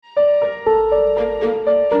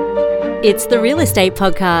It's the Real Estate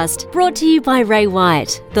Podcast, brought to you by Ray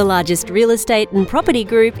White, the largest real estate and property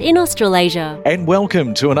group in Australasia. And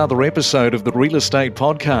welcome to another episode of the Real Estate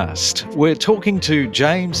Podcast. We're talking to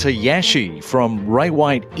James Hayashi from Ray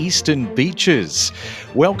White Eastern Beaches.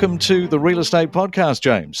 Welcome to the Real Estate Podcast,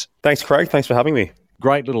 James. Thanks, Craig. Thanks for having me.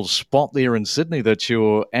 Great little spot there in Sydney that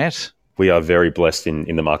you're at. We are very blessed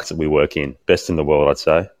in the markets that we work in. Best in the world, I'd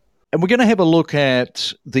say. And we're going to have a look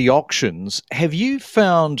at the auctions. Have you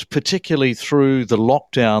found, particularly through the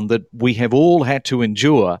lockdown that we have all had to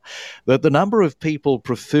endure, that the number of people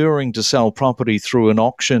preferring to sell property through an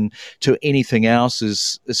auction to anything else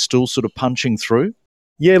is still sort of punching through?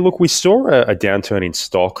 Yeah, look, we saw a downturn in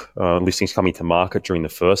stock listings coming to market during the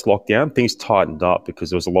first lockdown. Things tightened up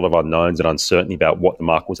because there was a lot of unknowns and uncertainty about what the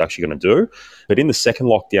market was actually going to do. But in the second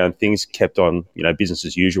lockdown, things kept on, business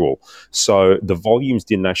as usual. So the volumes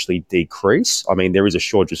didn't actually decrease. I mean, there is a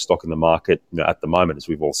shortage of stock in the market at the moment, as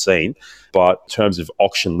we've all seen. But in terms of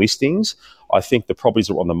auction listings, I think the properties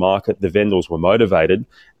that were on the market, the vendors were motivated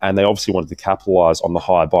and they obviously wanted to capitalise on the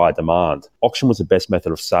high buyer demand. Auction was the best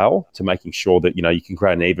method of sale to making sure that, you can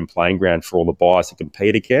create an even playing ground for all the buyers to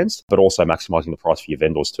compete against, but also maximising the price for your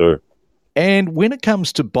vendors too. And when it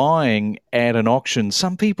comes to buying at an auction,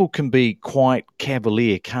 some people can be quite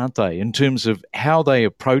cavalier, can't they, in terms of how they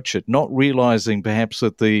approach it, not realising perhaps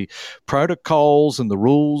that the protocols and the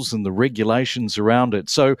rules and the regulations around it.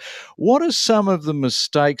 So what are some of the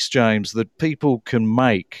mistakes, James, that people can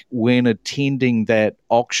make when attending that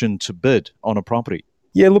auction to bid on a property?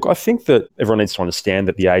 Yeah, look, I think that everyone needs to understand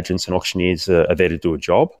that the agents and auctioneers are there to do a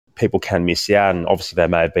job. People can miss out, and obviously they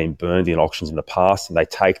may have been burned in auctions in the past, and they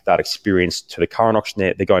take that experience to the current auction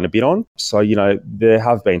they're going to bid on. So, there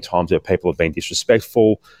have been times where people have been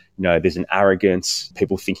disrespectful. There's an arrogance,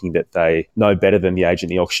 people thinking that they know better than the agent,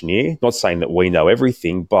 the auctioneer. Not saying that we know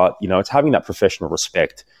everything, but, it's having that professional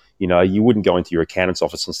respect. You wouldn't go into your accountant's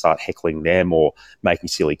office and start heckling them or making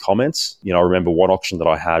silly comments. I remember one auction that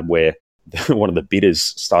I had where one of the bidders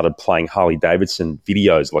started playing Harley Davidson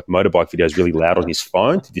videos, like motorbike videos, really loud on his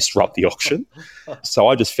phone to disrupt the auction. So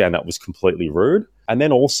I just found that was completely rude. And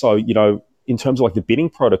then also, in terms of like the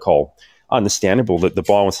bidding protocol, understandable that the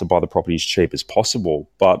buyer wants to buy the property as cheap as possible,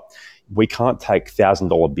 but we can't take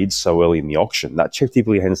 $1,000 bids so early in the auction. That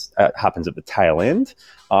typically happens at the tail end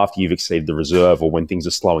after you've exceeded the reserve or when things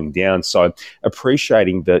are slowing down. So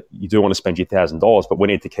appreciating that you do want to spend your $1,000, but we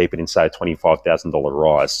need to keep it in, say, a $25,000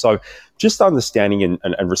 rise. So just understanding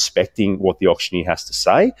and respecting what the auctioneer has to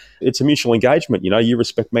say. It's a mutual engagement. You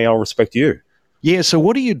respect me, I'll respect you. Yeah, so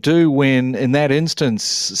what do you do when, in that instance,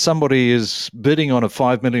 somebody is bidding on a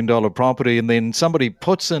 $5 million property and then somebody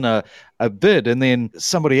puts in a bid and then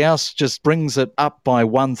somebody else just brings it up by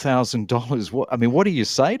 $1,000? What do you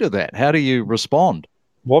say to that? How do you respond?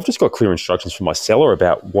 Well, I've just got clear instructions from my seller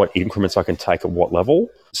about what increments I can take at what level.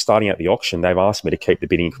 Starting at the auction, they've asked me to keep the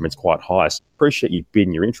bidding increments quite high. So appreciate you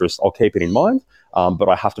bidding your interest. I'll keep it in mind, but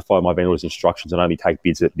I have to follow my vendor's instructions and only take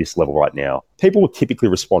bids at this level right now. People will typically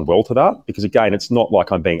respond well to that because, again, it's not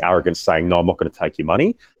like I'm being arrogant saying, no, I'm not going to take your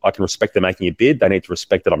money. I can respect them making a bid. They need to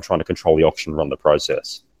respect that I'm trying to control the auction and run the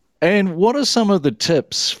process. And what are some of the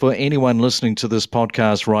tips for anyone listening to this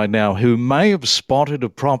podcast right now who may have spotted a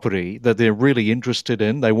property that they're really interested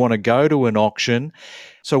in? They want to go to an auction.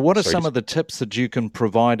 So what are some of the tips that you can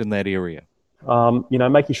provide in that area?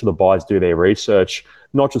 Making sure the buyers do their research,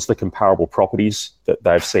 not just the comparable properties that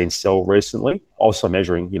they've seen sell recently, also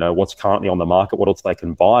measuring, what's currently on the market, what else they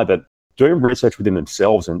can buy, but doing research within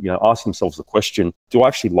themselves and, asking themselves the question, do I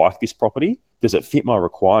actually like this property? Does it fit my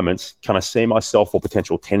requirements? Can I see myself or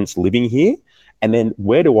potential tenants living here? And then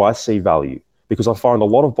where do I see value? Because I find a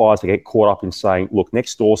lot of buyers that get caught up in saying, look,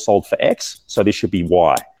 next door sold for X, so this should be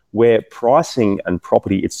Y. Where pricing and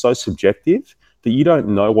property, it's so subjective that you don't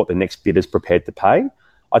know what the next bidder's prepared to pay.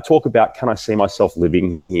 I talk about, can I see myself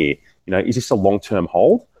living here? Is this a long-term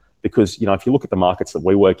hold? Because, if you look at the markets that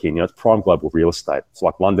we work in, it's prime global real estate. It's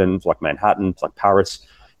like London, it's like Manhattan, it's like Paris.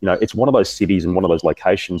 It's one of those cities and one of those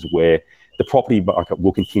locations where the property market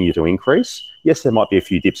will continue to increase. Yes, there might be a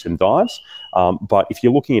few dips and dives, but if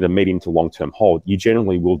you're looking at a medium to long-term hold, you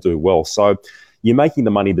generally will do well. So you're making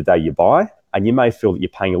the money the day you buy, and you may feel that you're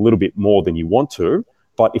paying a little bit more than you want to,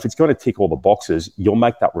 but if it's going to tick all the boxes, you'll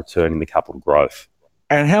make that return in the capital growth.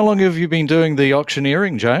 And how long have you been doing the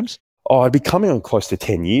auctioneering, James? Oh, I'd be coming on close to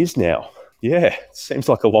 10 years now. Yeah, seems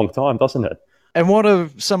like a long time, doesn't it? And what are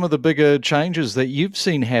some of the bigger changes that you've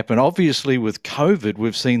seen happen? Obviously, with COVID,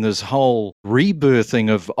 we've seen this whole rebirthing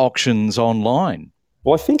of auctions online.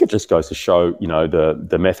 Well, I think it just goes to show,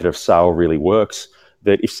 the method of sale really works.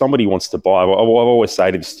 that if somebody wants to buy, well, I've always say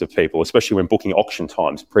this to people, especially when booking auction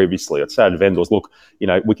times previously, I'd say to vendors, look,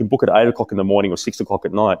 we can book at 8 o'clock in the morning or 6 o'clock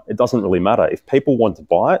at night. It doesn't really matter. If people want to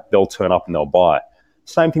buy it, they'll turn up and they'll buy it.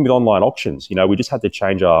 Same thing with online auctions. We just had to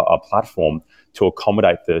change our platform to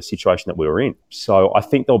accommodate the situation that we were in. So I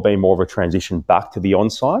think there'll be more of a transition back to the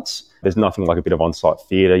on-sites. There's nothing like a bit of on-site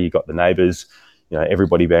theatre. You've got the neighbours,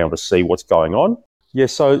 everybody being able to see what's going on. Yeah,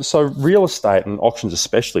 so real estate and auctions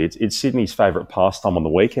especially, it's Sydney's favourite pastime on the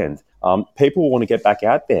weekend. People want to get back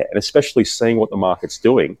out there, and especially seeing what the market's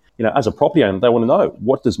doing. As a property owner, they want to know,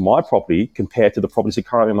 what does my property compare to the properties that are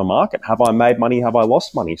currently on the market? Have I made money? Have I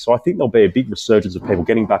lost money? So I think there'll be a big resurgence of people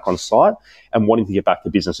getting back on site and wanting to get back to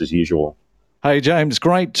business as usual. Hey, James,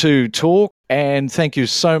 great to talk, and thank you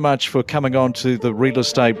so much for coming on to the Real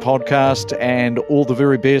Estate Podcast, and all the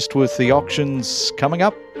very best with the auctions coming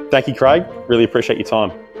up. Thank you, Craig. Really appreciate your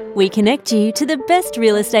time. We connect you to the best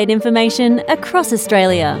real estate information across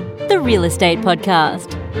Australia. The Real Estate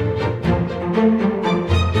Podcast.